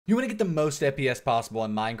You want to get the most FPS possible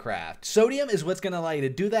in Minecraft. Sodium is what's going to allow you to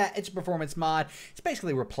do that. It's a performance mod. It's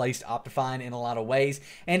basically replaced Optifine in a lot of ways,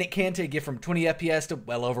 and it can take you from 20 FPS to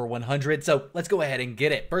well over 100. So let's go ahead and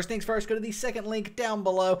get it. First things first, go to the second link down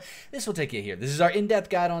below. This will take you here. This is our in-depth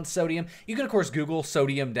guide on Sodium. You can, of course, Google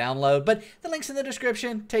Sodium download, but the link's in the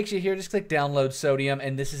description. Takes you here. Just click download Sodium,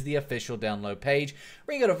 and this is the official download page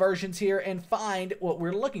where you go to versions here and find what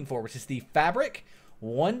we're looking for, which is the Fabric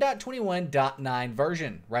 1.21.9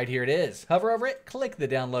 version. Right here it is. Hover over it, click the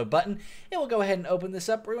download button, and we'll go ahead and open this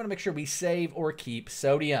up. We want to make sure we save or keep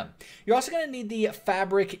Sodium. You're also going to need the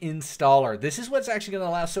Fabric installer. This is what's actually going to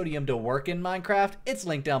allow Sodium to work in Minecraft. It's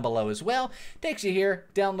linked down below as well. Takes you here,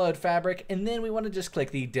 download Fabric, and then we want to just click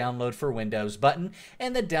the download for Windows button,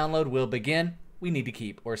 and the download will begin. We need to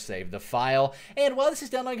keep or save the file. And while this is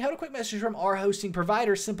downloading, I have a quick message from our hosting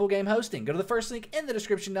provider, SimpleGameHosting. Go to the first link in the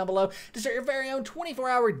description down below to start your very own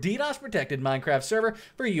 24-hour DDoS-protected Minecraft server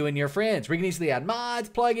for you and your friends, where you can easily add mods,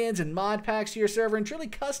 plugins, and mod packs to your server and truly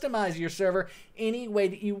customize your server any way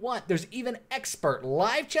that you want. There's even expert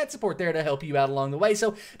live chat support there to help you out along the way.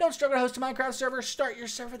 So don't struggle to host a Minecraft server. Start your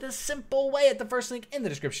server the simple way at the first link in the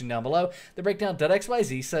description down below,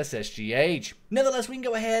 thebreakdown.xyz/SGH. Nevertheless, we can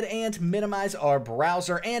go ahead and minimize our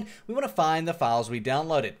browser, and we want to find the files we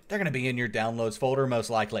downloaded. They're going to be in your downloads folder most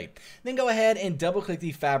likely. Then go ahead and double click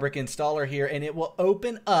the Fabric installer here, and it will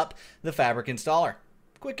open up the Fabric installer.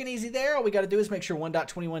 Quick and easy there. All we got to do is make sure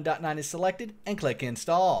 1.21.9 is selected and click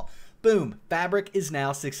install. Boom, Fabric is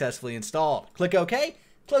now successfully installed. Click OK.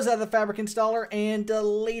 Close out the Fabric installer and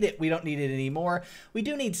delete it. We don't need it anymore. We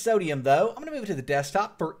do need Sodium though. I'm going to move it to the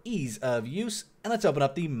desktop for ease of use. And let's open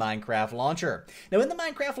up the Minecraft launcher. Now in the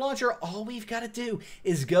Minecraft launcher, all we've got to do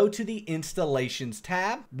is go to the Installations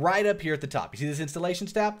tab right up here at the top. You see this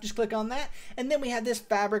Installations tab? Just click on that. And then we have this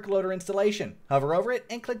Fabric Loader installation. Hover over it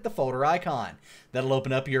and click the folder icon. That'll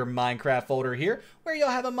open up your Minecraft folder here where you'll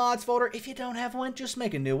have a mods folder. If you don't have one, just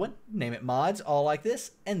make a new one. Name it mods, all like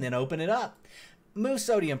this, and then open it up. Move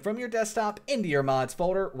Sodium from your desktop into your mods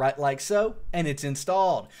folder, right like so, and it's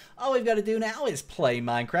installed. All we've got to do now is play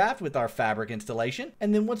Minecraft with our Fabric installation,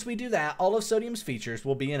 and then once we do that, all of Sodium's features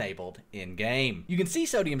will be enabled in-game. You can see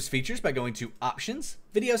Sodium's features by going to Options,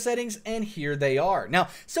 Video Settings, and here they are. Now,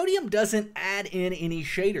 Sodium doesn't add in any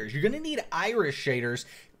shaders. You're going to need Iris shaders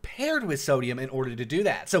paired with Sodium in order to do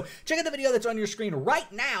that. So check out the video that's on your screen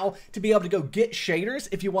right now to be able to go get shaders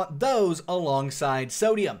if you want those alongside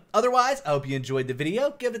Sodium. Otherwise, I hope you enjoyed the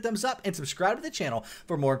video. Give it a thumbs up and subscribe to the channel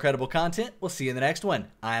for more incredible content. We'll see you in the next one.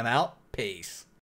 I am out. Peace.